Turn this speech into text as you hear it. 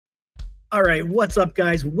All right, what's up,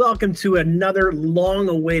 guys? Welcome to another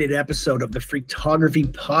long-awaited episode of the Freaktography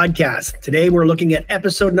podcast. Today, we're looking at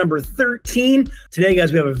episode number 13. Today,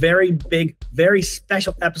 guys, we have a very big, very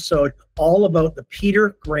special episode all about the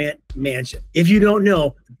Peter Grant Mansion. If you don't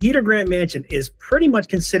know, the Peter Grant Mansion is pretty much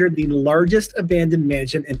considered the largest abandoned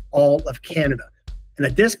mansion in all of Canada. And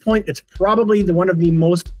at this point, it's probably one of the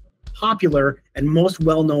most popular and most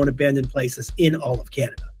well-known abandoned places in all of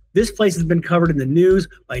Canada. This place has been covered in the news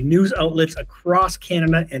by news outlets across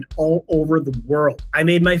Canada and all over the world. I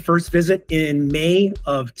made my first visit in May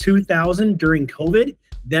of 2000 during COVID.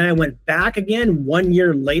 Then I went back again 1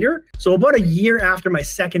 year later. So about a year after my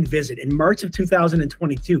second visit in March of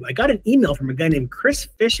 2022, I got an email from a guy named Chris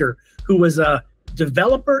Fischer, who was a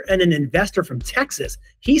developer and an investor from Texas.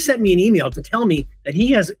 He sent me an email to tell me that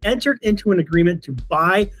he has entered into an agreement to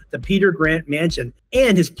buy the Peter Grant Mansion.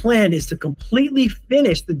 And his plan is to completely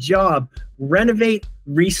finish the job, renovate,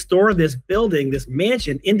 restore this building, this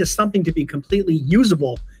mansion, into something to be completely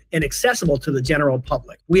usable and accessible to the general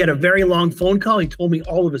public. We had a very long phone call. He told me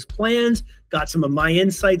all of his plans, got some of my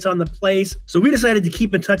insights on the place. So we decided to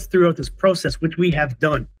keep in touch throughout this process, which we have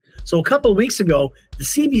done. So a couple of weeks ago, the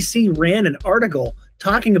CBC ran an article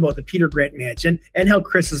talking about the Peter Grant Mansion and how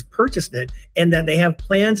Chris has purchased it, and that they have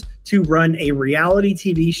plans to run a reality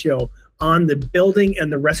TV show on the building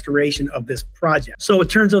and the restoration of this project. So it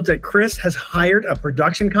turns out that Chris has hired a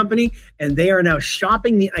production company, and they are now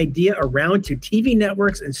shopping the idea around to TV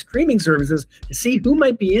networks and streaming services to see who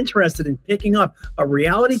might be interested in picking up a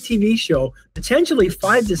reality TV show, potentially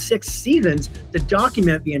 5 to 6 seasons, to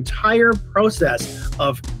document the entire process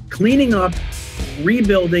of cleaning up,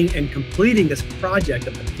 rebuilding, and completing this project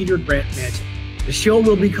of the Peter Grant Mansion. The show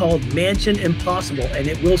will be called Mansion Impossible, and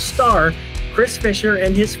it will star Chris Fischer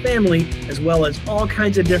and his family, as well as all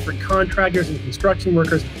kinds of different contractors and construction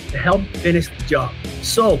workers to help finish the job.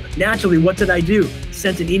 So naturally, what did I do?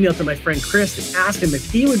 Sent an email to my friend Chris to ask him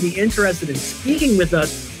if he would be interested in speaking with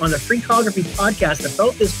us on the Freaktography podcast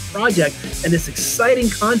about this project and this exciting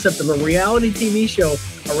concept of a reality TV show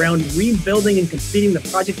around rebuilding and completing the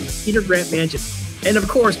project of the Peter Grant Mansion. And of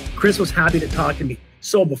course, Chris was happy to talk to me.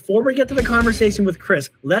 So before we get to the conversation with Chris,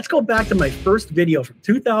 let's go back to my first video from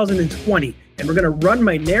 2020, and we're going to run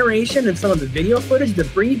my narration and some of the video footage to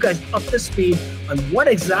bring you guys up to speed on what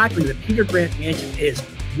exactly the Peter Grant Mansion is,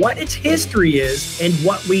 what its history is, and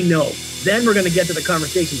what we know. Then we're going to get to the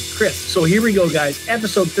conversation with Chris. So here we go, guys.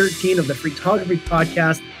 Episode 13 of the Freaktography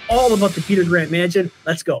podcast, all about the Peter Grant Mansion.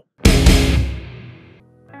 Let's go.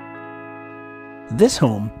 This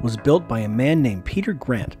home was built by a man named Peter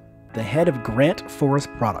Grant, the head of Grant Forest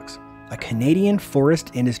Products, a Canadian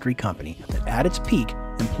forest industry company that at its peak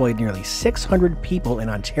employed nearly 600 people in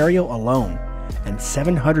Ontario alone and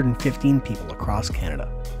 715 people across Canada.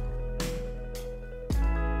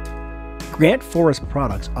 Grant Forest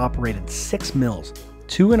Products operated 6 mills,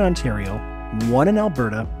 2 in Ontario, 1 in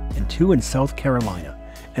Alberta, and 2 in South Carolina,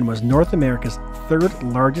 and was North America's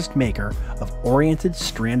 3rd largest maker of oriented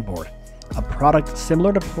strand board, a product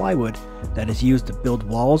similar to plywood that is used to build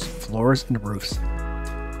walls, floors, and roofs.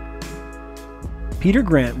 Peter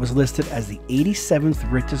Grant was listed as the 87th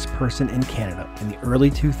richest person in Canada in the early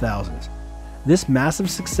 2000s. This massive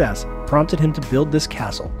success prompted him to build this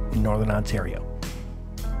castle in Northern Ontario.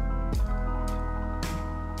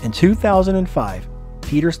 In 2005,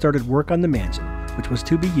 Peter started work on the mansion, which was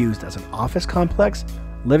to be used as an office complex,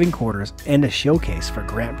 living quarters, and a showcase for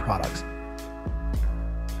Grant products.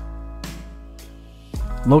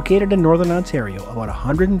 Located in Northern Ontario, about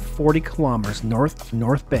 140 kilometers north of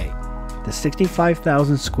North Bay, the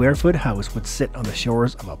 65,000 square foot house would sit on the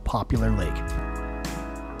shores of a popular lake.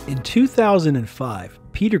 In 2005,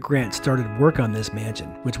 Peter Grant started work on this mansion,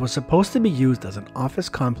 which was supposed to be used as an office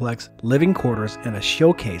complex, living quarters, and a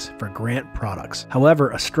showcase for Grant products.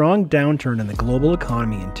 However, a strong downturn in the global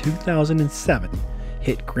economy in 2007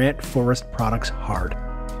 hit Grant Forest Products hard.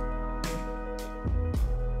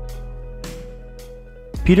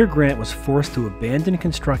 Peter Grant was forced to abandon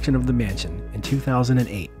construction of the mansion in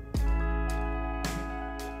 2008.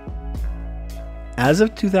 As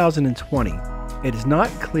of 2020, it is not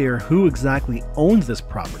clear who exactly owns this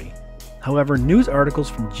property. However, news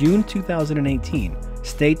articles from June 2018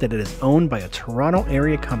 state that it is owned by a Toronto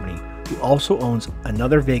area company who also owns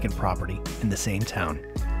another vacant property in the same town.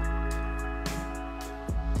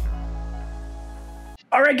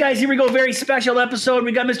 All right, guys, here we go. Very special episode.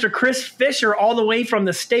 We got Mr. Chris Fischer all the way from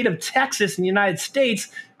the state of Texas in the United States.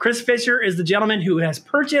 Chris Fischer is the gentleman who has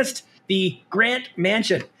purchased the Grant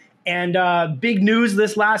Mansion. And big news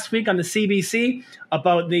this last week on the CBC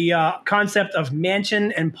about the concept of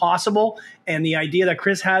Mansion Impossible and the idea that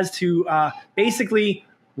Chris has to basically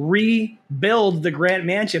rebuild the Grant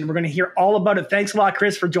Mansion. We're going to hear all about it. Thanks a lot,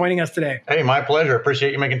 Chris, for joining us today. Hey, my pleasure.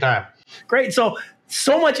 Appreciate you making time. Great. So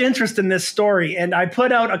much interest in this story. And I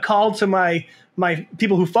put out a call to my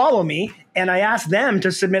people who follow me, and I asked them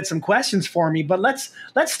to submit some questions for me. But let's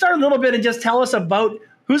start a little bit and just tell us about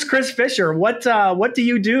who's Chris Fischer. What do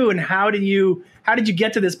you do, and how did you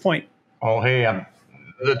get to this point? Oh, hey,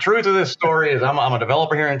 the truth of this story is I'm a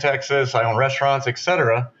developer here in Texas. I own restaurants,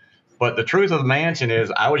 etc. But the truth of the mansion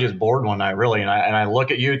is I was just bored one night, really, and I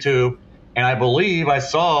look at YouTube, and I believe I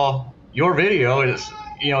saw your video. It's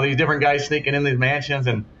these different guys sneaking in these mansions,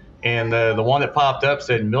 and the one that popped up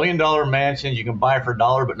said $1 million mansions you can buy for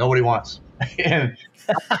 $1, but nobody wants. And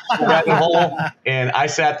rabbit hole, and I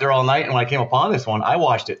sat there all night, and when I came upon this one, I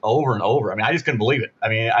watched it over and over. I mean, I just couldn't believe it. I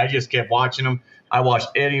mean, I just kept watching them. I watched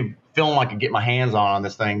any film I could get my hands on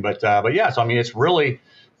this thing. But yeah, so I mean, it's really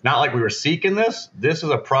not like we were seeking this. This is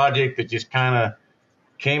a project that just kind of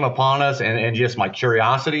came upon us, and just my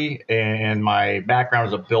curiosity and my background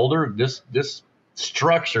as a builder, this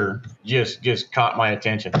structure just caught my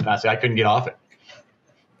attention. And I said I couldn't get off it.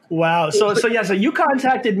 Wow. So you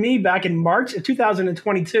contacted me back in March of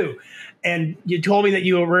 2022, and you told me that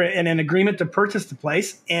you were in an agreement to purchase the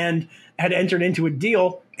place and had entered into a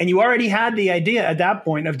deal, and you already had the idea at that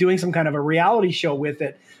point of doing some kind of a reality show with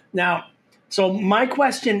it. Now, so my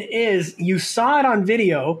question is, you saw it on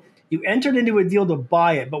video, you entered into a deal to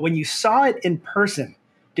buy it, but when you saw it in person,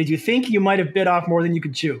 did you think you might have bit off more than you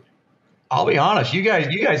could chew? I'll be honest, you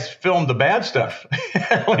guys filmed the bad stuff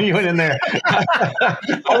when you went in there.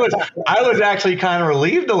 I was actually kind of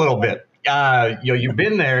relieved a little bit. You've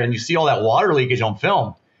been there and you see all that water leakage on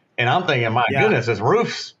film, and I'm thinking, my goodness, this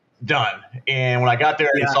roof's done. And when I got there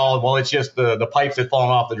and saw, well, it's just the pipes had fallen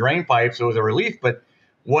off the drain pipe, so it was a relief. But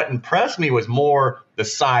what impressed me was more the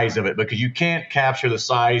size of it, because you can't capture the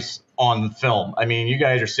size on film. I mean, you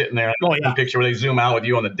guys are sitting there in the picture where they zoom out with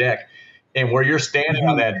you on the deck. And where you're standing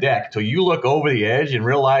on that deck, till you look over the edge and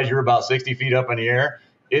realize you're about 60 feet up in the air,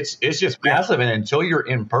 it's just massive. And until you're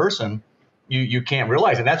in person, you can't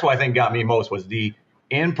realize. And that's what I think got me most, was the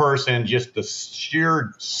in person, just the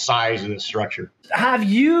sheer size of the structure. Have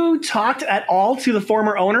you talked at all to the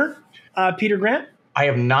former owner, Peter Grant? I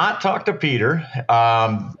have not talked to Peter.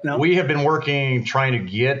 No. We have been working, trying to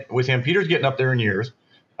get with him. Peter's getting up there in years.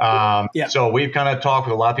 So we've kind of talked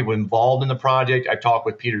with a lot of people involved in the project. I talked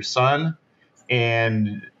with Peter's son,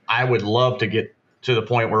 and I would love to get to the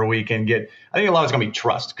point where we can get, I think a lot of it's going to be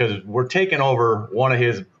trust, because we're taking over one of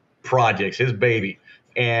his projects, his baby.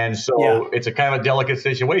 And so it's a kind of a delicate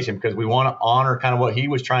situation, because we want to honor kind of what he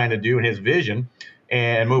was trying to do in his vision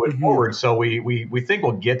and move it forward. So we think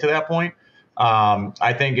we'll get to that point.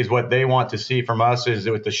 I think is what they want to see from us, is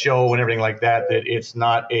with the show and everything like that, that it's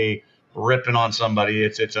not a ripping on somebody.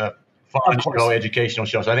 It's a fun show, educational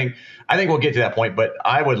show. So I think we'll get to that point, but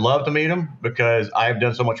I would love to meet him, because I've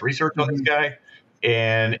done so much research on this guy,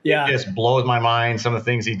 and it just blows my mind, some of the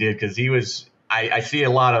things he did. Because I see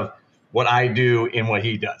a lot of what I do in what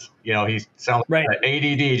he does. He sounds like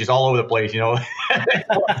ADD, just all over the place, So,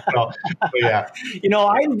 yeah.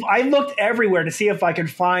 I looked everywhere to see if I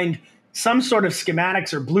could find some sort of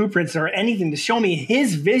schematics or blueprints or anything to show me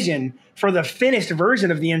his vision for the finished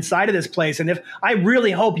version of the inside of this place. And I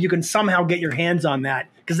really hope you can somehow get your hands on that,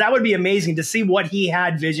 because that would be amazing to see what he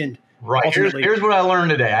had visioned. Right. Here's what I learned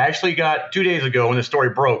today. I actually got 2 days ago, when the story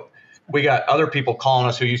broke, we got other people calling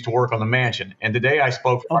us who used to work on the mansion. And today I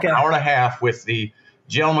spoke for an hour and a half with the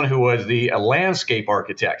gentleman who was the landscape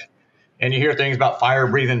architect. And you hear things about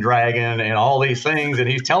fire-breathing dragon and all these things, and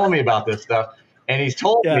he's telling me about this stuff. And he's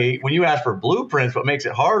told me, when you ask for blueprints, what makes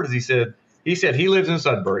it hard is he said he lives in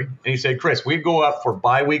Sudbury. And he said, Chris, we go up for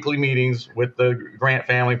biweekly meetings with the Grant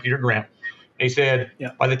family, Peter Grant. And he said,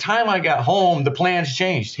 by the time I got home, the plans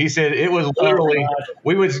changed. He said it was literally,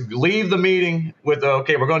 we would leave the meeting with,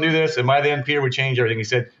 okay, we're going to do this. And by then, Peter would change everything. He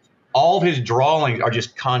said all of his drawings are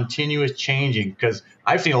just continuous changing, because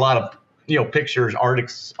I've seen a lot of, pictures,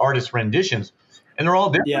 artist renditions. And they're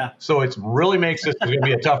all different. Yeah. So it really makes this going to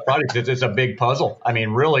be a tough project. It's a big puzzle. I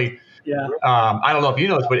mean, really, I don't know if you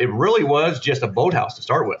know this, but it really was just a boathouse to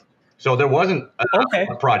start with. So there wasn't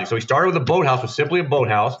a project. So we started with a boathouse, was simply a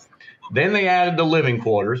boathouse. Then they added the living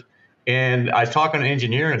quarters. And I was talking to an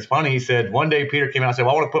engineer, and it's funny. He said, one day Peter came out and said,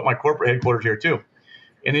 well, I want to put my corporate headquarters here too.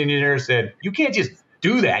 And the engineer said, you can't just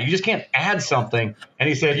do that. You just can't add something. And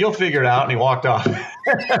he said, you'll figure it out. And he walked off.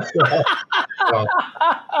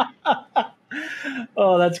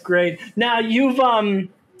 Oh, that's great. Now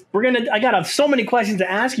I got so many questions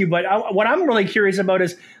to ask you, but what I'm really curious about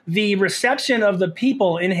is the reception of the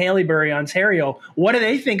people in Haileybury, Ontario. What do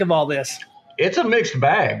they think of all this? It's a mixed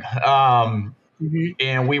bag.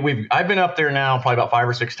 And I've been up there now probably about 5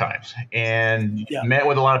 or 6 times and met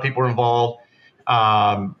with a lot of people involved.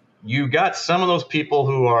 You got some of those people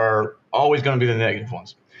who are always going to be the negative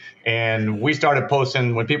ones. And we started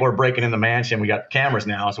posting when people are breaking in the mansion. We got cameras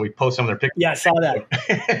now, so we post some of their pictures. Yeah, I saw that.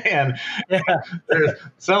 And there's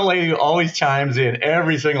some lady who always chimes in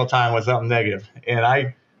every single time with something negative. And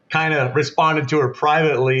I kind of responded to her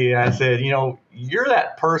privately. I said, you're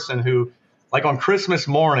that person who, like on Christmas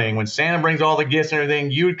morning when Santa brings all the gifts and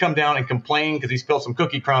everything, you would come down and complain because he spilled some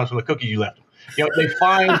cookie crumbs from the cookie you left him. They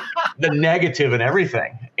find the negative in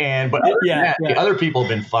everything. But the other people have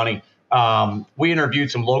been funny. We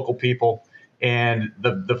interviewed some local people, and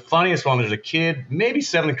the funniest one was a kid, maybe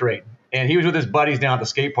 7th grade, and he was with his buddies down at the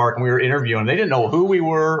skate park, and we were interviewing. They didn't know who we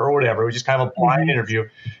were or whatever. It was just kind of a blind interview.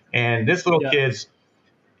 And this little kid's,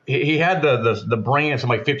 he had the brain of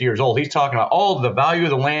somebody 50 years old. He's talking about the value of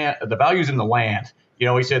the land, the values in the land.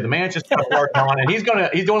 He said the mansion's going to work on, and he's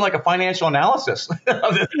doing like a financial analysis.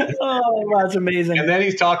 Oh, that's amazing. And then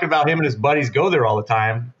he's talking about him and his buddies go there all the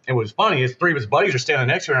time. It was funny. 3 of his buddies are standing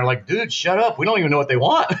next to him and are like, dude, shut up. We don't even know what they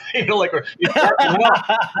want. So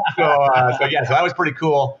that was pretty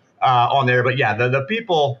cool on there. But yeah, the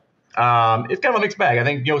people, it's kind of a mixed bag. I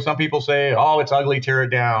think, some people say, oh, it's ugly, tear it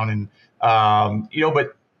down. And,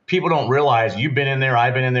 but people don't realize, you've been in there,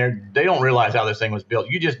 I've been in there. They don't realize how this thing was built.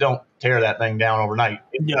 You just don't tear that thing down overnight.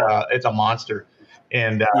 It's a monster.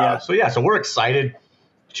 And so we're excited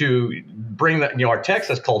to bring our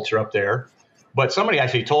Texas culture up there. But somebody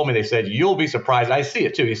actually told me, they said, you'll be surprised. I see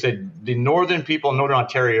it too. He said, the northern people in Northern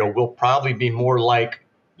Ontario will probably be more like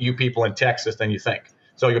you people in Texas than you think.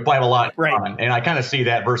 So you'll probably have a lot in common. And I kind of see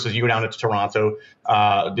that versus you go down to Toronto,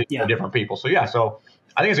 different people. So I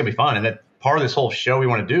think it's going to be fun. And that part of this whole show we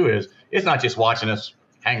want to do is, it's not just watching us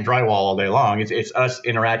hang drywall all day long. It's us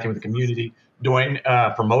interacting with the community, doing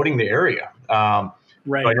promoting the area. So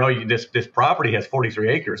I know this property has 43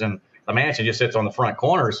 acres, and the mansion just sits on the front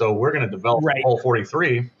corner. So we're going to develop the whole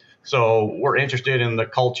 43. So we're interested in the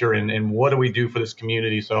culture and what do we do for this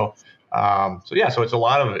community. So it's a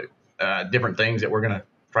lot of different things that we're going to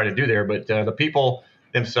try to do there. But the people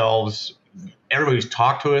themselves, everybody who's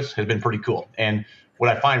talked to us has been pretty cool. And what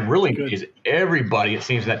I find really neat is everybody, it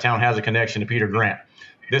seems, in that town has a connection to Peter Grant.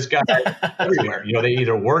 This guy everywhere. They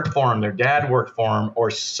either worked for him, their dad worked for him, or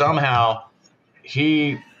somehow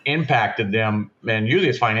he impacted them. And usually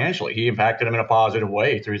it's financially. He impacted them in a positive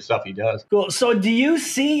way through the stuff he does. Cool. So do you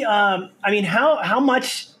see, how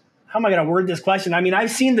much, how am I going to word this question? I mean, I've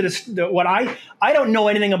seen I don't know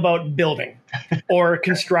anything about building or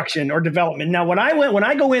construction or development. Now, when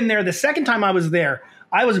I go in there, the second time I was there,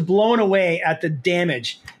 I was blown away at the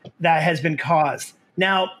damage that has been caused.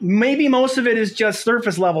 Now, maybe most of it is just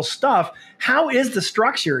surface level stuff. How is the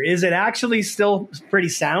structure? Is it actually still pretty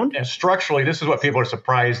sound? And structurally, this is what people are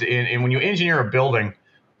surprised in. And when you engineer a building,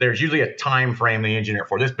 there's usually a time frame they engineer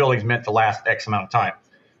for. This building's meant to last X amount of time.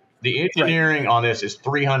 The engineering on this is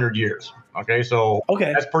 300 years. Okay, so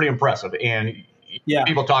that's pretty impressive. And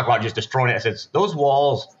people talk about just destroying it. It's those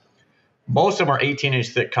walls, most of them are 18-inch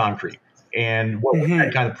thick concrete. And what we've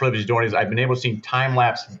had kind of privilege doing is I've been able to see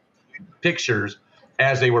time-lapse pictures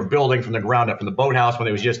as they were building from the ground up, from the boathouse when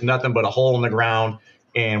there was just nothing but a hole in the ground,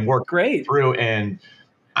 and worked through. And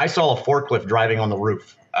I saw a forklift driving on the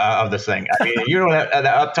roof of this thing. I mean, that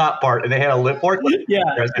up top part, and they had a lift forklift.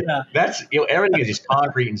 That's everything is just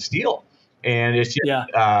concrete and steel, and it's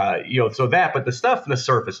just so that. But the stuff in the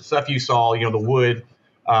surface, the stuff you saw, the wood,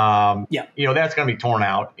 that's going to be torn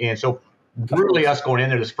out, and so. Really, us going in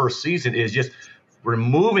there this first season is just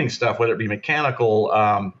removing stuff, whether it be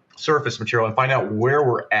mechanical, surface material, and find out where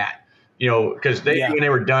we're at. Because when they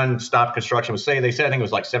were done, stopped construction, they said I think it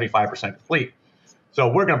was like 75% complete. So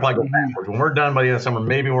we're going to probably go backwards. When we're done by the end of summer,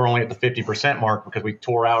 maybe we're only at the 50% mark because we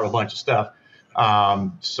tore out a bunch of stuff. But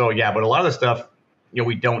a lot of the stuff,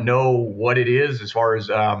 we don't know what it is as far as.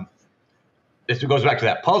 This goes back to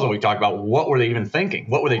that puzzle we talked about. What were they even thinking?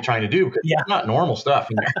 What were they trying to do? Because it's not normal stuff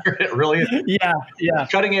in there. It really is.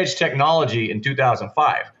 Cutting edge technology in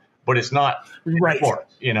 2005, but it's not anymore,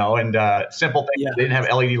 and simple things. They didn't have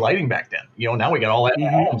LED lighting back then. Now we got all that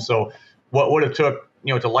at home. So what would have took,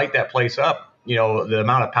 to light that place up, the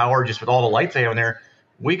amount of power just with all the lights they have in there,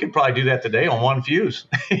 we could probably do that today on one fuse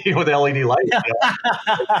with LED lights.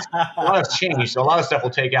 A lot has changed. So a lot of stuff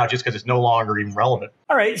will take out just because it's no longer even relevant.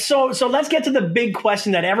 All right. So let's get to the big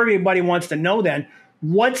question that everybody wants to know then.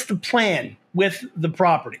 What's the plan with the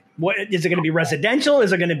property? What is it going to be residential?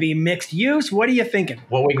 Is it going to be mixed use? What are you thinking?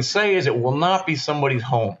 What we can say is it will not be somebody's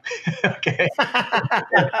home. Okay.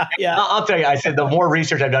 Yeah. I'll tell you, I said the more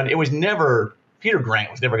research I've done, it was never Peter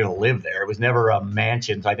Grant was never going to live there. It was never a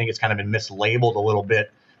mansion. So I think it's kind of been mislabeled a little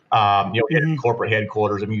bit. Corporate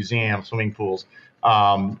headquarters, a museum, swimming pools.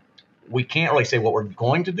 We can't really say what we're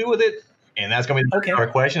going to do with it. And that's going to be our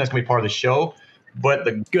question. That's going to be part of the show. But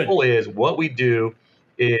the goal is what we do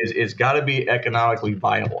is got to be economically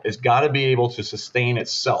viable. It's got to be able to sustain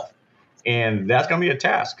itself. And that's going to be a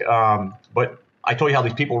task. But I told you how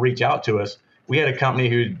these people reach out to us. We had a company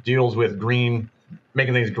who deals with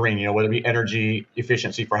making things green, whether it be energy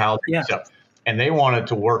efficiency for housing and stuff. And they wanted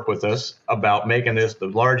to work with us about making this the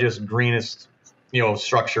largest, greenest,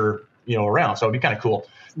 structure, around. So it'd be kind of cool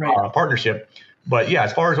partnership. But yeah,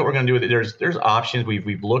 as far as what we're going to do with it, there's options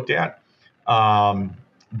we've looked at.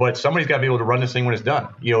 But somebody's got to be able to run this thing when it's done.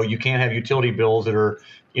 You can't have utility bills that are,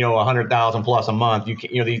 $100,000 plus a month. You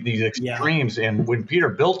can't, these extremes. Yeah. And when Peter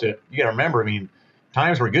built it, you got to remember,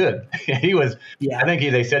 times were good. He was, I think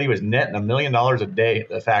they said he was netting $1 million a day at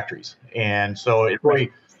the factories. And so it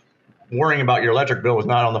really worrying about your electric bill was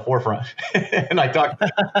not on the forefront. And I talked to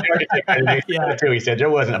the architect too. He said there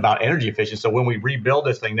wasn't about energy efficiency. So when we rebuild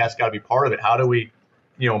this thing, that's got to be part of it. How do we,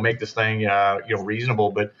 make this thing,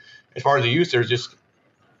 reasonable? But as far as the use, there's just,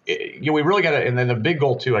 we really got to, and then the big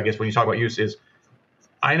goal too, I guess, when you talk about use is,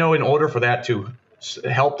 I know in order for that to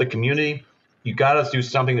help the community, you got to do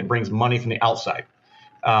something that brings money from the outside.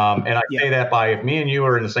 And I say that by if me and you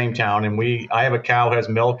are in the same town and I have a cow who has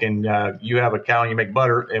milk and you have a cow and you make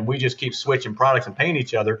butter and we just keep switching products and paying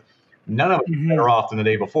each other, none of us are better off than the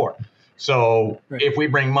day before. So if we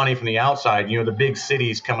bring money from the outside, the big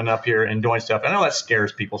cities coming up here and doing stuff, I know that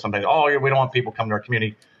scares people sometimes. Oh, we don't want people coming to our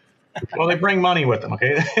community. Well, they bring money with them,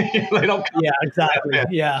 okay? They don't come. Yeah, exactly.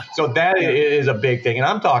 Yeah. So that is a big thing. And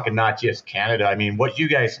I'm talking not just Canada. What you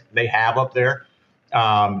guys, they have up there,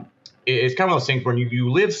 it's kind of those things when you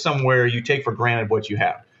live somewhere, you take for granted what you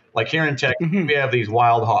have. Like here in Texas, we have these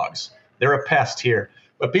wild hogs. They're a pest here.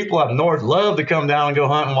 But people up north love to come down and go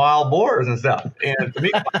hunting wild boars and stuff. And to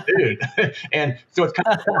me, dude. And so it's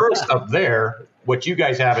kind of first up there, what you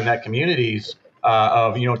guys have in that communities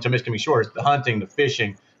of, Temiskaming Shores, the hunting, the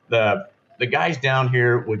fishing. The guys down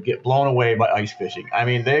here would get blown away by ice fishing.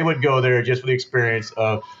 They would go there just for the experience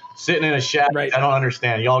of sitting in a shack. Right. I don't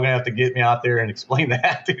understand. Y'all gonna have to get me out there and explain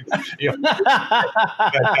that.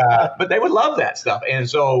 But they would love that stuff. And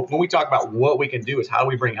so when we talk about what we can do is how do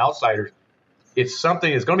we bring outsiders, it's going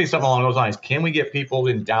to be something along those lines. Can we get people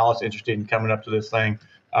in Dallas interested in coming up to this thing?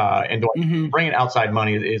 And bringing outside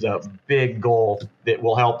money is a big goal that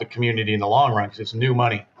will help the community in the long run because it's new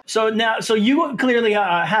money. So you clearly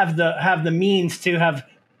have the means to have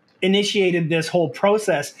initiated this whole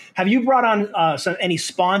process. Have you brought on any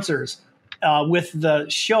sponsors with the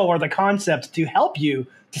show or the concept to help you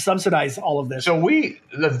to subsidize all of this? So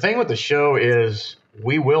the thing with the show is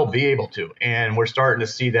we will be able to, and we're starting to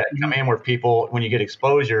see that come in where people, when you get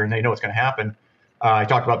exposure and they know what's going to happen. I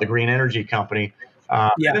talked about the green energy company.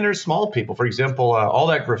 And then there's small people, for example, all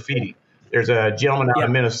that graffiti. There's a gentleman out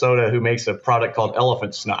in Minnesota who makes a product called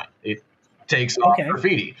elephant snot. It takes off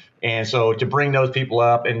graffiti. And so to bring those people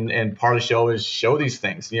up and part of the show is show these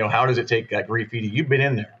things. How does it take that graffiti? You've been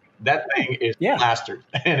in there. That thing is plastered.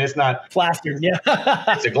 And it's not plastered. Yeah.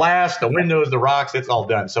 It's a glass, the windows, the rocks, it's all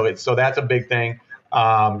done. So that's a big thing.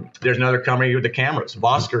 There's another company with the cameras.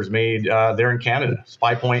 Vosker's made, they're in Canada.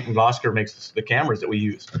 Spy Point and Vosker makes the cameras that we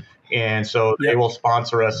use. And so they will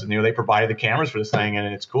sponsor us and, they provided the cameras for this thing.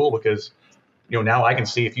 And it's cool because, now I can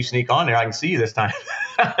see if you sneak on there, I can see you this time.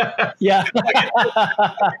 Yeah.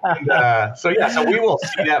 So we will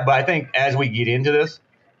see that. But I think as we get into this,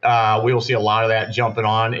 we will see a lot of that jumping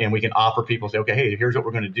on and we can offer people, say, okay, hey, here's what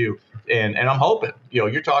we're going to do. And I'm hoping,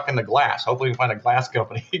 you're talking the glass. Hopefully we can find a glass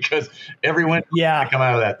company because every window can come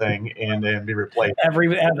out of that thing and then be replaced.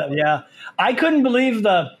 I couldn't believe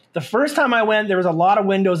the first time I went, there was a lot of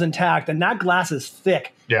windows intact and that glass is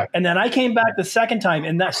thick. Yeah. And then I came back the second time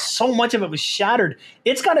and so much of it was shattered.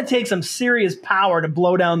 It's got to take some serious power to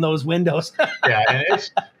blow down those windows.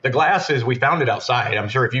 And the glass we found it outside. I'm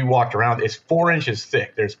sure if you walked around, it's 4 inches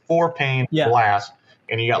thick. There's 4 pane glass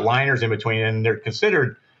and you got liners in between and they're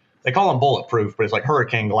considered, they call them bulletproof, but it's like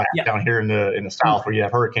hurricane glass down here in the South where you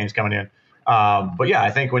have hurricanes coming in. But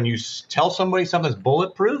I think when you tell somebody something's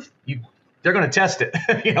bulletproof, they're going to test it,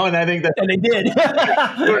 and I think that, and they did.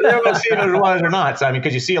 They're going to see if it was or not. So,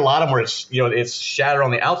 because you see a lot of them where it's shattered on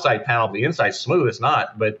the outside panel, but the inside's smooth. It's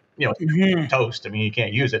not, but it's toast. You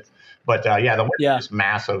can't use it. But the window is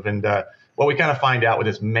massive. And what we kind of find out with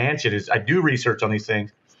this mansion is I do research on these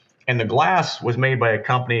things, and the glass was made by a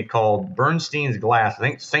company called Bernstein's Glass. I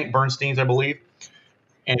think St. Bernstein's, I believe,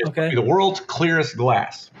 and it's the world's clearest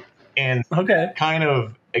glass. And kind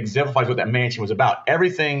of exemplifies what that mansion was about.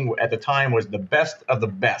 Everything at the time was the best of the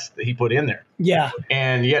best that he put in there. Yeah.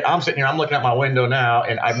 And yet I'm sitting here, I'm looking out my window now,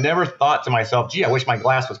 and I've never thought to myself, gee, I wish my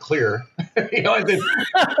glass was clear. You know,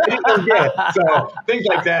 so things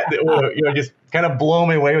like that will, you know, just kind of blow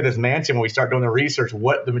me away with this mansion when we start doing the research,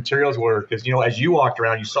 what the materials were. Because, you know, as you walked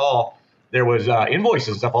around, you saw there was invoices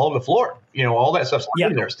and stuff all over the floor. You know, all that stuff's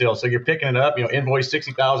in there still. So you're picking it up, you know, invoice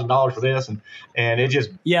 $60,000 for this. And it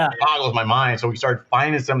just boggles my mind. So we started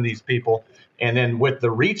finding some of these people. And then with the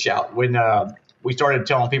reach out, when we started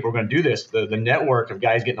telling people we're going to do this, the network of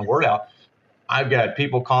guys getting the word out, I've got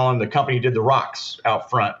people calling the company who did the rocks out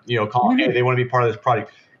front, you know, calling, hey, they want to be part of this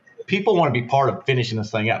project. People want to be part of finishing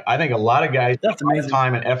this thing up. I think a lot of guys put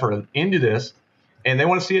time and effort into this, and they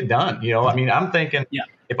want to see it done. You know, I mean, I'm thinking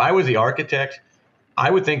if I was the architect, I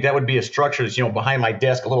would think that would be a structure that's, you know, behind my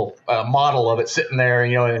desk, a little model of it sitting there,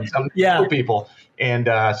 you know, and some people. And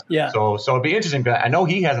so it'd be interesting. But I know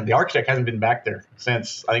the architect hasn't been back there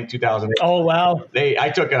since, I think, 2008. Oh, wow. I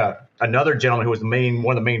took another gentleman who was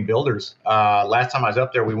one of the main builders. Last time I was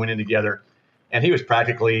up there, we went in together, and he was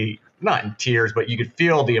practically not in tears, but you could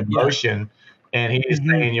feel the emotion. And he was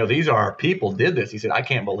saying, you know, these are our people did this. He said, I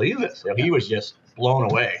can't believe this. You know, he was just blown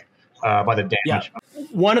away by the damage.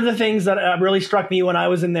 One of the things that really struck me when I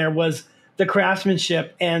was in there was the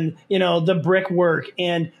craftsmanship and, you know, the brickwork,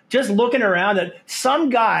 and just looking around at some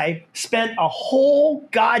guy spent a whole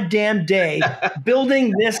goddamn day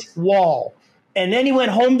building this wall. And then he went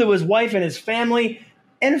home to his wife and his family.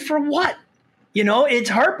 And for what? You know, it's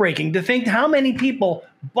heartbreaking to think how many people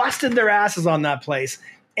busted their asses on that place.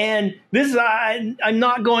 And this is, I'm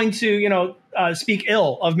not going to, you know, speak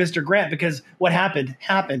ill of Mr. Grant, because what happened.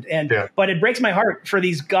 And but it breaks my heart for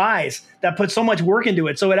these guys that put so much work into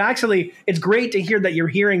it. So it's great to hear that you're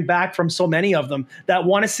hearing back from so many of them that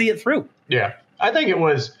want to see it through. Yeah, I think it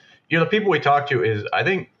was, you know, the people we talked to is, I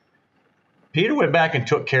think Peter went back and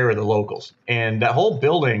took care of the locals, and that whole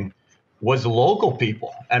building was local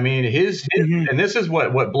people. I mean, his and this is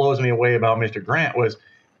what blows me away about Mr. Grant was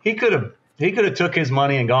he could have took his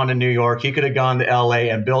money and gone to New York. He could have gone to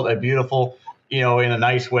LA and built a beautiful, you know, in a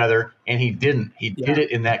nice weather, and he didn't. He did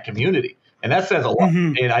it in that community, and that says a lot.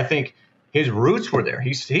 And I think his roots were there.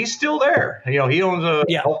 He's still there. You know, he owns a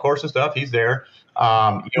golf course and stuff. He's there.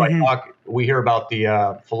 You know, we hear about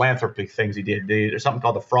the philanthropy things he did. There's something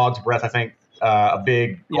called the Frog's Breath, I think, a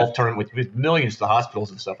big golf tournament with millions to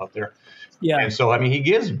hospitals and stuff up there. Yeah. And so, I mean, he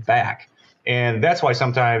gives back, and that's why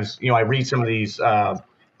sometimes, you know, I read some of these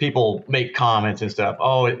people make comments and stuff.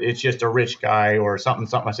 Oh, it's just a rich guy or something.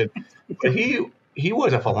 I said, but he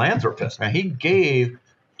was a philanthropist, man. He gave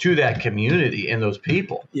to that community and those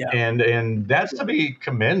people. Yeah. And that's to be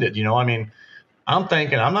commended. You know, I mean, I'm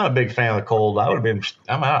thinking I'm not a big fan of the cold.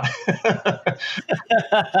 I'm out.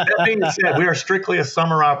 That being said, we are strictly a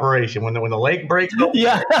summer operation. When the lake breaks open,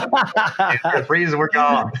 it freezes, we're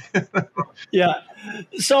gone.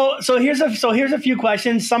 So here's a few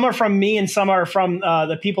questions. Some are from me and some are from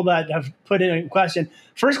the people that have put in a question.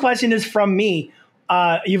 First question is from me.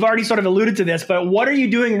 You've already sort of alluded to this, but what are you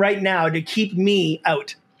doing right now to keep me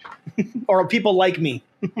out or people like me?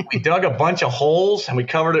 We dug a bunch of holes and we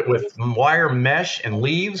covered it with wire mesh and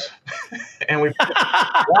leaves, and we put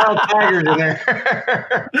wild tigers in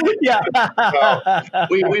there. So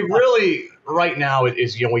we really right now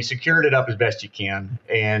is, you know, we secured it up as best you can.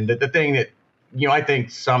 And the thing that, you know, I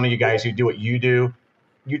think some of you guys who do what you do,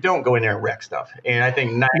 you don't go in there and wreck stuff. And I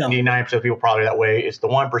think 99% of people probably that way. It's the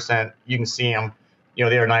 1%. You can see them. You know,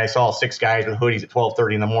 the other night I saw 6 guys with hoodies at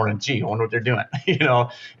 12:30 in the morning. Gee, I wonder what they're doing. You know,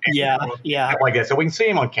 like that. So we can see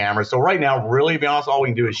them on camera. So right now, really, to be honest, all we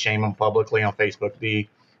can do is shame them publicly on Facebook.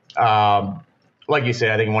 Like you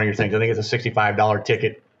said, I think one of your things, I think it's a $65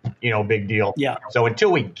 ticket. You know, big deal. Yeah. So until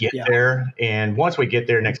we get there, and once we get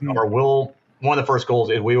there next summer, one of the first goals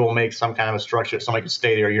is we will make some kind of a structure that somebody can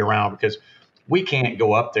stay there year round, because we can't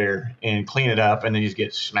go up there and clean it up and then just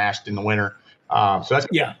get smashed in the winter. So that's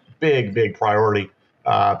a big priority.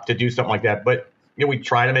 To do something like that. But, you know, we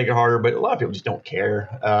try to make it harder, but a lot of people just don't care.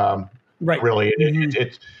 Really,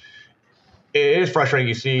 it is frustrating.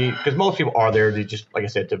 You see, because most people are there to just, like I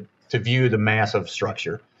said, to view the massive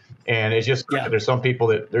structure. And it's just, there's some people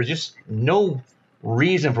that there's just no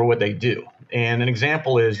reason for what they do. And an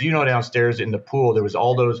example is, you know, downstairs in the pool, there was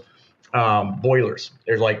all those boilers.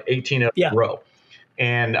 There's like 18 of them in a row.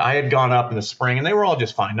 And I had gone up in the spring, and they were all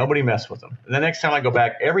just fine. Nobody messed with them. And the next time I go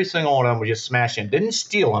back, every single one of them was just smashed in. Didn't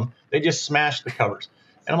steal them. They just smashed the covers.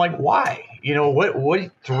 And I'm like, why? You know, what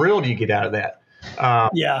thrill do you get out of that?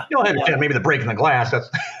 You know, I understand maybe the breaking the glass. That's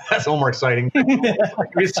a little more exciting. You're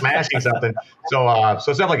just smashing something. So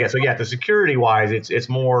stuff like that. So, the security-wise, it's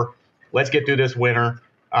more, let's get through this winter.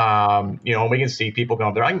 You know, we can see people going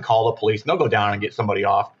up there. I can call the police and they'll go down and get somebody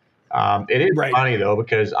off. It is funny though,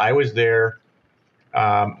 because I was there.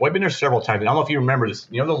 Well, I've been there several times. I don't know if you remember this.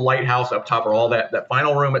 You know, the lighthouse up top, or all that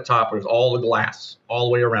final room at top, there's all the glass all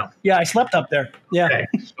the way around. Yeah, I slept up there. Yeah. Okay.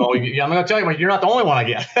 So I'm going to tell you, you're not the only one I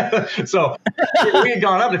get. So we had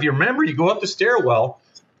gone up. And if you remember, you go up the stairwell,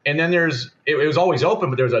 and then it was always open,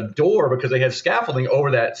 but there's a door because they had scaffolding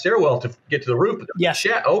over that stairwell to get to the roof. But there was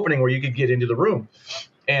a opening where you could get into the room.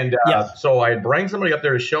 And so I bring somebody up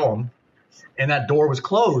there to show them, and that door was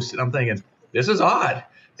closed. And I'm thinking, this is odd.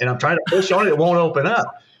 And I'm trying to push on it. It won't open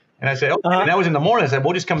up. And I said, okay. And that was in the morning. I said,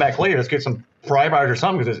 we'll just come back later. Let's get some pry bars or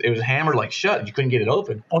something, because it was hammered like shut. You couldn't get it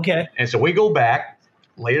open. Okay. And so we go back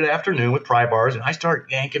late in the afternoon with pry bars, and I start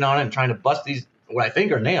yanking on it and trying to bust these, what I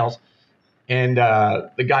think are nails. And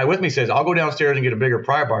the guy with me says, I'll go downstairs and get a bigger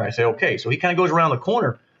pry bar. I say, okay. So he kind of goes around the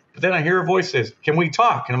corner. But then I hear a voice says, can we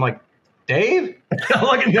talk? And I'm like, Dave? I'm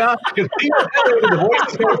looking down because the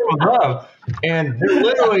voice is coming from above. And there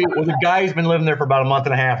literally was a guy who's been living there for about a month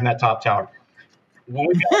and a half in that top tower. When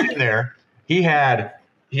we got in there, he had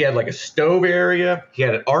like a stove area. He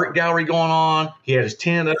had an art gallery going on. He had his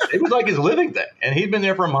tent. It was like his living thing. And he'd been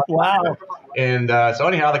there for a month. Wow. And so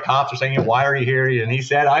anyhow, the cops are saying, why are you here? And he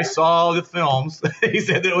said, I saw the films. He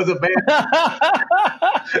said that it was abandoned.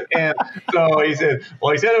 And so he said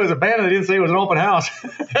it was abandoned. They didn't say it was an open house.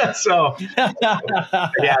 So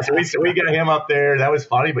we got him up there. That was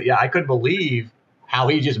funny. But yeah, I couldn't believe how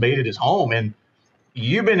he just made it his home. And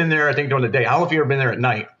you've been in there, I think, during the day. I don't know if you've ever been there at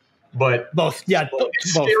night. But both. Yeah,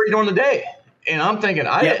 it's scary during the day. And I'm thinking,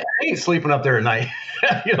 I ain't sleeping up there at night.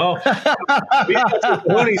 You know, we got some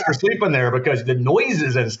loonies for sleeping there because the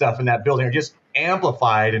noises and stuff in that building are just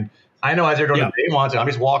amplified. And I know as they're doing the day once, and I'm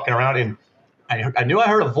just walking around, and I knew I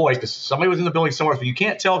heard a voice because somebody was in the building somewhere, but you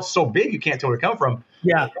can't tell. It's so big, you can't tell where it come from.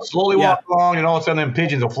 Yeah. Slowly walk along, and all of a sudden, them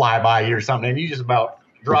pigeons will fly by you or something, and you just about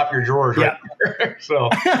drop your drawers right there. So,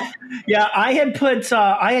 yeah, I had put.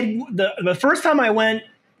 The first time I went,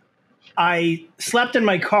 I slept in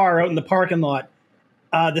my car out in the parking lot.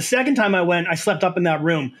 The second time I went, I slept up in that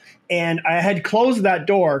room, and I had closed that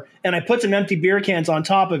door, and I put some empty beer cans on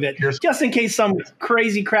top of it, just in case some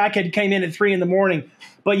crazy crackhead came in at 3 a.m.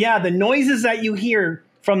 But yeah, the noises that you hear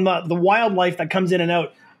from the wildlife that comes in and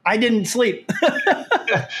out, I didn't sleep.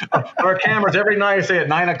 Our cameras every night. I say at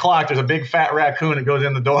 9 o'clock, there's a big fat raccoon that goes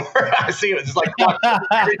in the door. I see it. It's like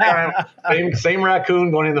every time. Same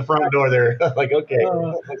raccoon going in the front door there. Like, okay.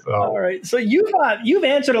 All right. So you've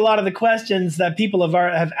answered a lot of the questions that people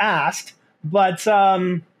have asked, but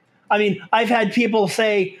I mean, I've had people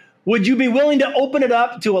say, would you be willing to open it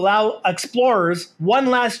up to allow explorers one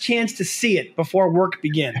last chance to see it before work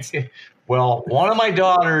begins? Well, one of my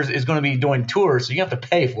daughters is going to be doing tours, so you have to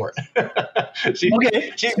pay for it.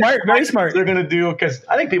 She's smart, very smart. They're going to do, because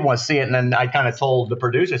I think people want to see it. And then I kind of told the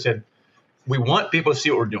producer, I said, we want people to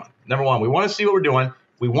see what we're doing. Number one, we want to see what we're doing.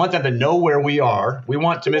 We want them to know where we are. We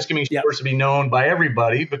want Temiskaming Shores to be known by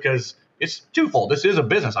everybody, because it's twofold. This is a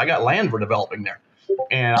business. I got land we're developing there,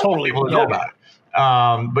 and I want people to know about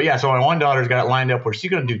it. But yeah, so my one daughter's got it lined up where she's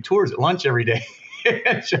going to do tours at lunch every day. And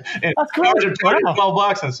that's cool.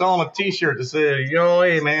 $12 and sell them a T-shirt to say, "Yo,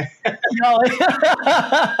 hey, man."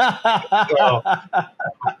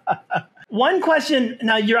 One question.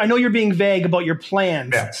 Now, I know you're being vague about your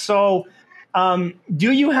plans. Yeah. So,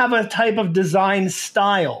 do you have a type of design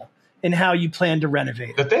style in how you plan to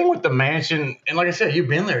renovate? The thing with the mansion, and like I said, you've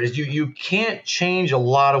been there, is you can't change a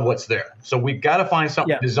lot of what's there. So we've got to find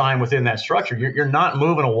something to design within that structure. You're not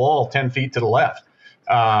moving a wall 10 feet to the left.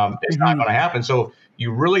 It's not going to happen. So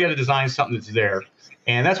you really got to design something that's there.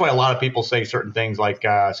 And that's why a lot of people say certain things like,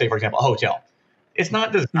 say, for example, a hotel. It's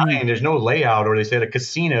not designed. There's no layout. Or they said a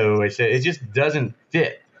casino. They said it just doesn't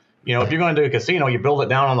fit. You know, if you're going to do a casino, you build it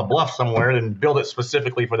down on the bluff somewhere and build it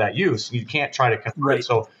specifically for that use. You can't try to convert it.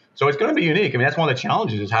 So it's going to be unique. I mean, that's one of the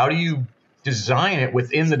challenges is how do you design it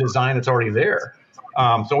within the design that's already there?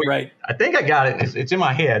 I think I got it. It's in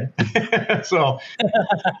my head. So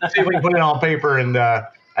let's see if we can put it on paper. And I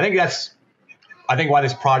think why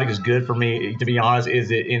this project is good for me, to be honest, is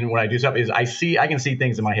when I do stuff is I can see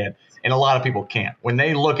things in my head, and a lot of people can't. When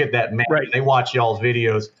they look at that map, they watch y'all's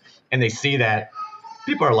videos and they see that,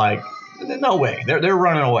 people are like, no way, they're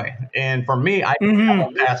running away. And for me, I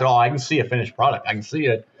don't pass it all. I can see a finished product. I can see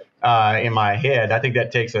it in my head. I think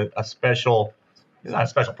that takes a special. It's not a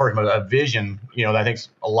special person, but a vision, that I think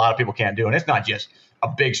a lot of people can't do. And it's not just a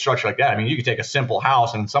big structure like that. I mean, you could take a simple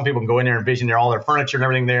house, and some people can go in there and envision all their furniture and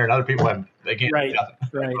everything there, and other people they can't do nothing.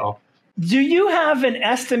 Right. So, do you have an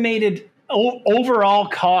estimated overall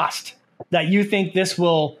cost that you think this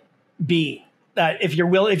will be? if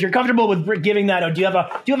you're comfortable with giving that, or do you have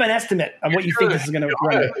an estimate of what you think this is going to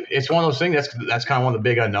run? It's one of those things that's kind of one of the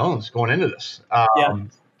big unknowns going into this.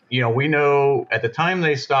 We know at the time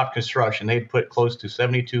they stopped construction, they'd put close to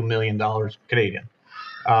 $72 million Canadian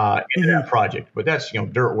into that project, but that's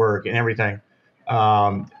dirt work and everything.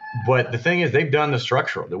 But the thing is, they've done the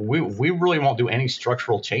structural. We really won't do any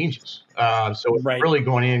structural changes. So it's really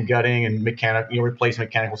going in, gutting, and replacing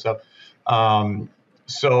mechanical stuff.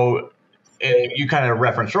 So you kind of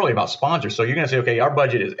referenced earlier about sponsors. So you're going to say, okay, our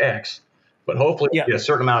budget is X, but hopefully you get a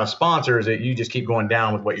certain amount of sponsors that you just keep going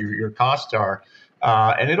down with what your costs are.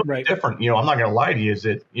 And it'll be different. I'm not going to lie to you, is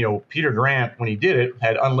that, Peter Grant, when he did it,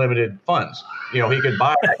 had unlimited funds. He could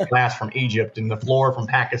buy that glass from Egypt and the floor from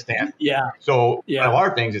Pakistan. So one of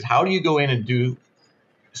our things is, how do you go in and do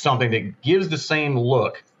something that gives the same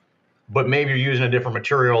look, but maybe you're using a different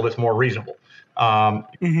material that's more reasonable? I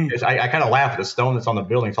kind of laugh at the stone that's on the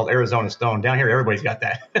building. It's called Arizona stone. Down here, everybody's got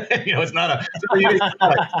that. It's not a unique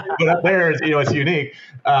product, but up there, it's unique.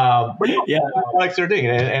 Products are doing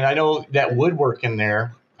it, and I know that woodwork in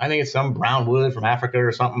there. I think it's some brown wood from Africa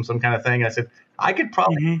or something, some kind of thing. And I said I could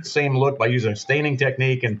probably get the same look by using a staining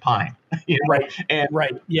technique and pine.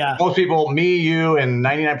 Most people, me, you, and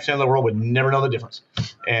 99% of the world would never know the difference.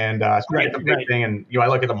 And it's a big thing. And I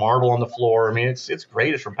look at the marble on the floor. I mean, it's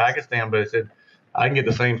great. It's from Pakistan, but I said I can get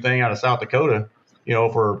the same thing out of South Dakota,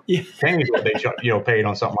 for pennies what they paid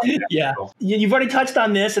on something like that. So. You've already touched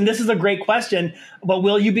on this, and this is a great question, but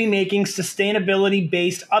will you be making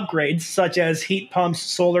sustainability-based upgrades such as heat pumps,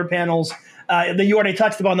 solar panels? You already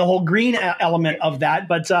touched upon the whole green element of that,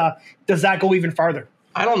 but does that go even farther?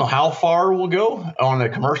 I don't know how far we'll go on the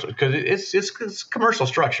commercial, because it's commercial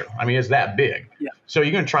structure. I mean, it's that big. So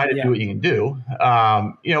you're going to try to do what you can do,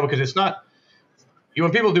 because it's not.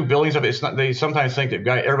 When people do building stuff, it's not. They sometimes think that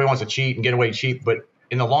everybody wants to cheat and get away cheap, but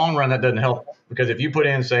in the long run, that doesn't help, because if you put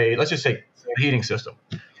in, let's just say, the heating system,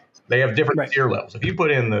 they have different SEER levels. If you put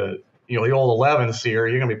in the old 11 SEER,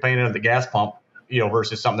 you're going to be paying at the gas pump,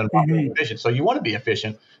 versus something efficient. So you want to be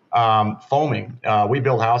efficient. Foaming. We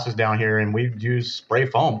build houses down here, and we use spray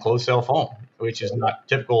foam, closed cell foam, which is not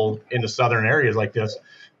typical in the southern areas like this,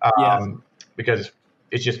 because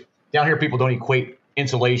it's just down here. People don't equate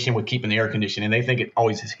insulation with keeping the air conditioned, and they think it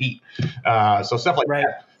always has heat. So stuff like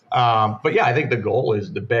that. But I think the goal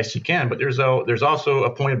is the best you can, but there's also a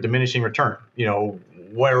point of diminishing return,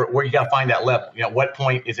 where you got to find that level. What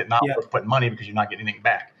point is it not worth putting money because you're not getting anything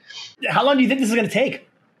back? How long do you think this is going to take?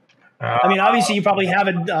 I mean, obviously you probably have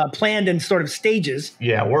it planned in sort of stages.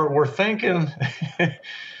 Yeah, we're thinking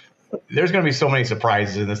there's going to be so many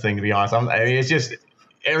surprises in this thing, to be honest. I mean, it's just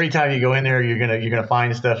every time you go in there, you're gonna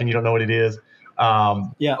find stuff and you don't know what it is.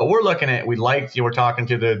 But we're looking at, we're talking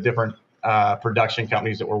to the different production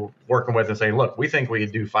companies that we're working with and say, look, we think we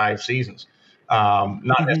could do 5 seasons.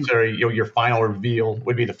 Not necessarily, your final reveal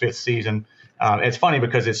would be the 5th season. It's funny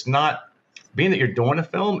because it's not, being that you're doing a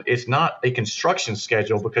film, it's not a construction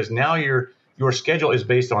schedule, because now your schedule is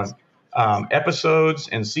based on episodes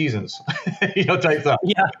and seasons, type stuff.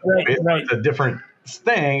 It's a different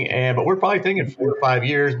thing, but we're probably thinking 4 or 5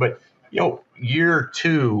 years, but year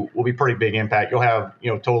 2 will be pretty big impact. You'll have,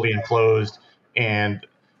 totally enclosed. And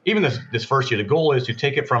even this first year, the goal is to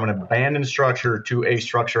take it from an abandoned structure to a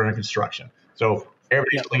structure under construction. So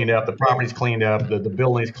everything's cleaned up, the property's cleaned up, the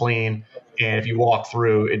building's clean. And if you walk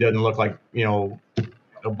through, it doesn't look like,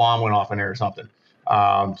 a bomb went off in there or something.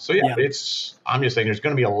 I'm just saying there's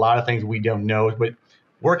going to be a lot of things we don't know, but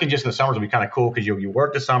working just in the summers will be kind of cool, because you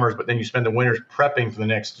work the summers, but then you spend the winters prepping for the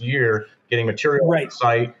next year, getting material on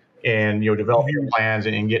site, and developing your plans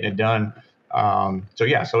and getting it done.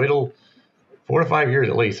 So it'll 4 to 5 years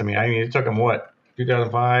at least. I mean, it took them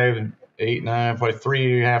 2005 and 8, 9, probably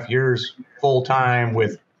 3.5 years full time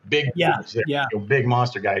with big big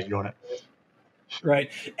monster guys doing it.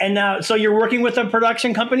 Right. And now, so you're working with a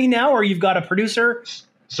production company now, or you've got a producer?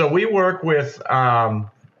 So we work with a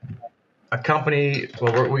company.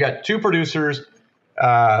 Well, we got 2 producers,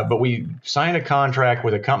 but we signed a contract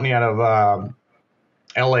with a company out of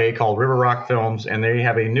LA called River Rock Films, and they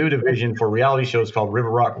have a new division for reality shows called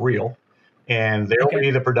River Rock Reel. And they'll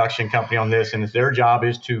be the production company on this, and their job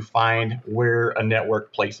is to find where a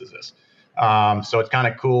network places this. So it's kind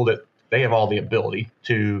of cool that they have all the ability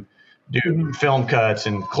to do film cuts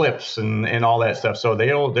and clips and all that stuff. So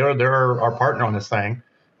they're our partner on this thing,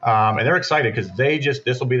 and they're excited because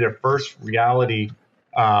this will be their first reality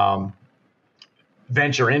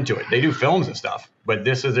venture into it. They do films and stuff, but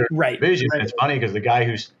this is their vision. And it's funny because the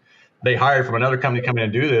guy they hired from another company coming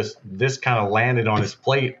in to do this kind of landed on his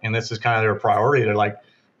plate, and this is kind of their priority. They're like,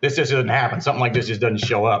 this just doesn't happen. Something like this just doesn't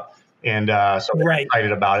show up. And so they're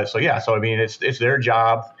excited about it. So yeah, so I mean, it's their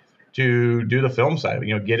job to do the film side,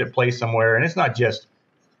 get it placed somewhere. And it's not just,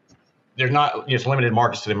 there's not just limited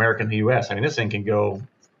markets to the American and the US. I mean, this thing can go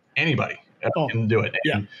anybody can do it.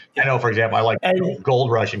 And I know, for example, I like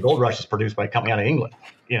Gold Rush, and Gold Rush is produced by a company out of England,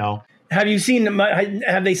 Have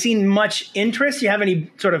they seen much interest? You have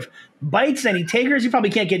any sort of bites, any takers? You probably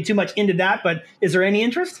can't get too much into that, but is there any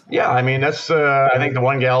interest? Yeah, I mean, that's I think the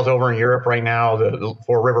one gal's over in Europe right now, the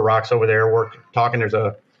 4 River Rocks over there. We're talking. There's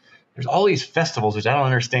all these festivals, which I don't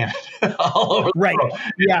understand. All over the world.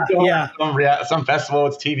 Yeah. Some festival,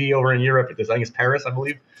 it's TV over in Europe. I think it's Paris, I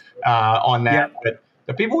believe, on that. Yeah. But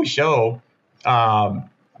the people we show, I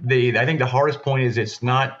think the hardest point is it's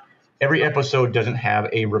not. Every episode doesn't have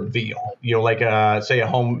a reveal, like say a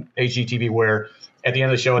home HGTV where at the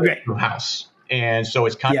end of the show it's a new house. And so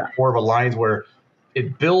it's kind of more of a lines where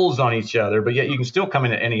it builds on each other, but yet you can still come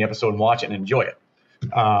into any episode and watch it and enjoy it. It's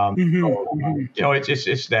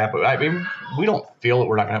that, but I mean, we don't feel that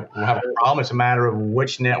we're not going to have a problem. It's a matter of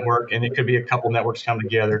which network, and it could be a couple networks come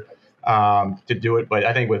together to do it. But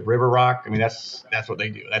I think with River Rock, I mean, that's what they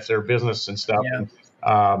do. That's their business and stuff. Yeah.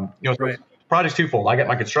 And, project's twofold. I got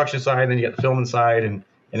my construction side, then you got the filming side, and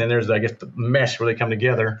then there's, I guess, the mesh where they come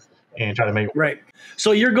together and try to make it work. Right.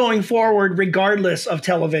 So you're going forward regardless of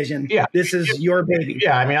television. Yeah. This is your baby.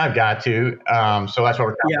 Yeah, I mean, I've got to. So that's what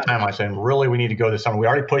we're counting time. I said, really, we need to go this summer. We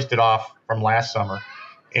already pushed it off from last summer.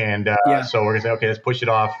 And so we're going to say, okay, let's push it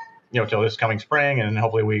off, till this coming spring, and then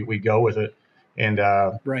hopefully we go with it. And,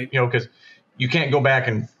 because you can't go back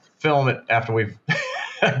and film it after we've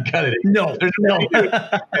got it. No.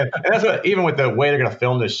 And that's what, even with the way they're going to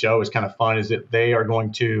film this show is kind of fun, is that they are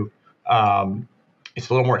going to, it's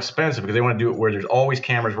a little more expensive because they want to do it where there's always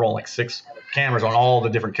cameras rolling, like 6 cameras on all the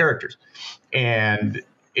different characters. And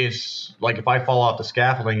it's like, if I fall off the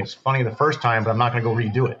scaffolding, it's funny the first time, but I'm not going to go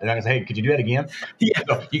redo it. And I'm going to say, hey, could you do that again? Yeah.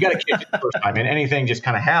 So you got to catch it the first time. And anything just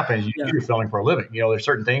kind of happens. You're filming for a living. There's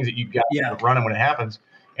certain things that you've got to run when it happens.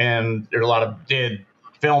 And there's a lot of dead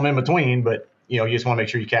film in between, but you just want to make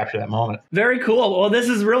sure you capture that moment. Very cool. Well, this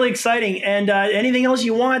is really exciting. And anything else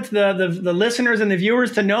you want the listeners and the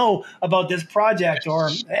viewers to know about this project, or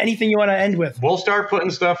anything you want to end with? We'll start putting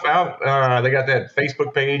stuff out. They got that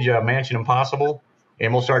Facebook page, Mansion Impossible,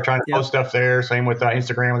 and we'll start trying to post stuff there. Same with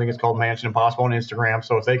Instagram. I think it's called Mansion Impossible on Instagram.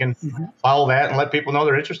 So if they can follow that and let people know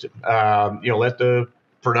they're interested, let the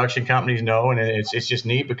production companies know. And it's just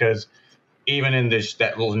neat because even in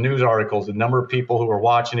that little news articles, the number of people who are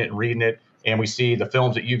watching it and reading it, and we see the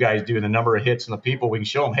films that you guys do, the number of hits and the people, we can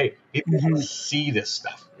show them, hey, people want to see this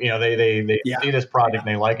stuff. They see this project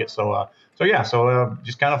and they like it. So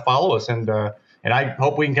just kind of follow us, and I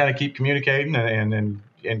hope we can kind of keep communicating and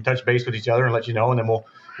touch base with each other and let you know, and then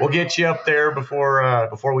we'll get you up there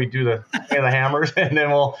before we do the hammers, and then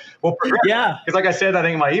we'll progress. Yeah. Because like I said, I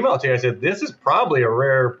think in my email to you, I said this is probably a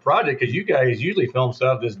rare project because you guys usually film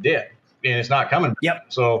stuff that's dead and it's not coming. Yep.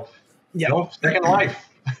 So second life.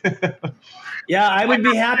 Yeah, I would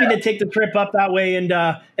be happy to take the trip up that way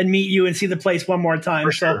and meet you and see the place one more time.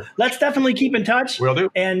 For sure. So let's definitely keep in touch. Will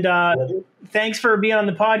do. And thanks for being on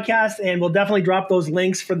the podcast. And we'll definitely drop those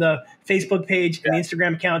links for the Facebook page and the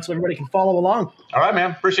Instagram account so everybody can follow along. All right,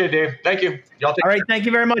 man. Appreciate it, Dave. Thank you. All right. Thank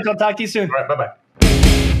you very much. I'll talk to you soon. All right. Bye-bye.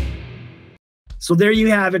 So there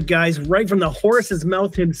you have it, guys. Right from the horse's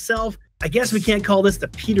mouth himself. I guess we can't call this the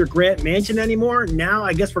Peter Grant Mansion anymore. Now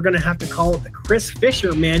I guess we're going to have to call it the Chris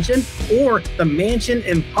Fischer Mansion or the Mansion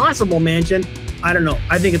Impossible Mansion. I don't know.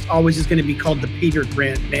 I think it's always just going to be called the Peter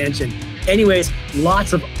Grant Mansion. Anyways,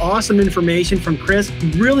 lots of awesome information from Chris.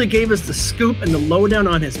 He really gave us the scoop and the lowdown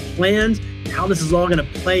on his plans, how this is all going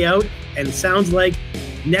to play out. And it sounds like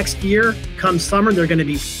next year, come summer, they're going to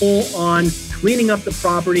be full on cleaning up the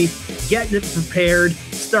property, getting it prepared,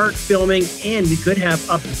 start filming, and we could have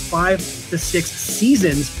up to 5 to 6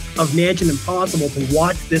 seasons of Mansion Impossible to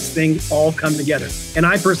watch this thing all come together. And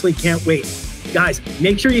I personally can't wait. Guys,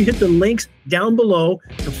 make sure you hit the links down below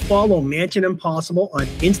to follow Mansion Impossible on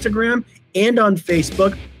Instagram and on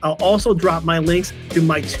Facebook. I'll also drop my links to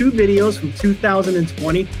my 2 videos from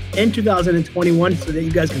 2020 and 2021 so that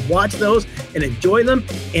you guys can watch those and enjoy them.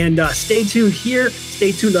 And stay tuned here.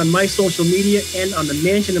 Stay tuned on my social media and on the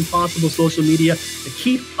Mansion Impossible social media to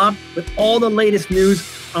keep up with all the latest news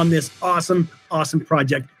on this awesome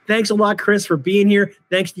project. Thanks a lot, Chris, for being here.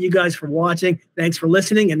 Thanks to you guys for watching. Thanks for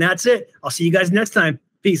listening. And that's it. I'll see you guys next time.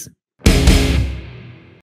 Peace.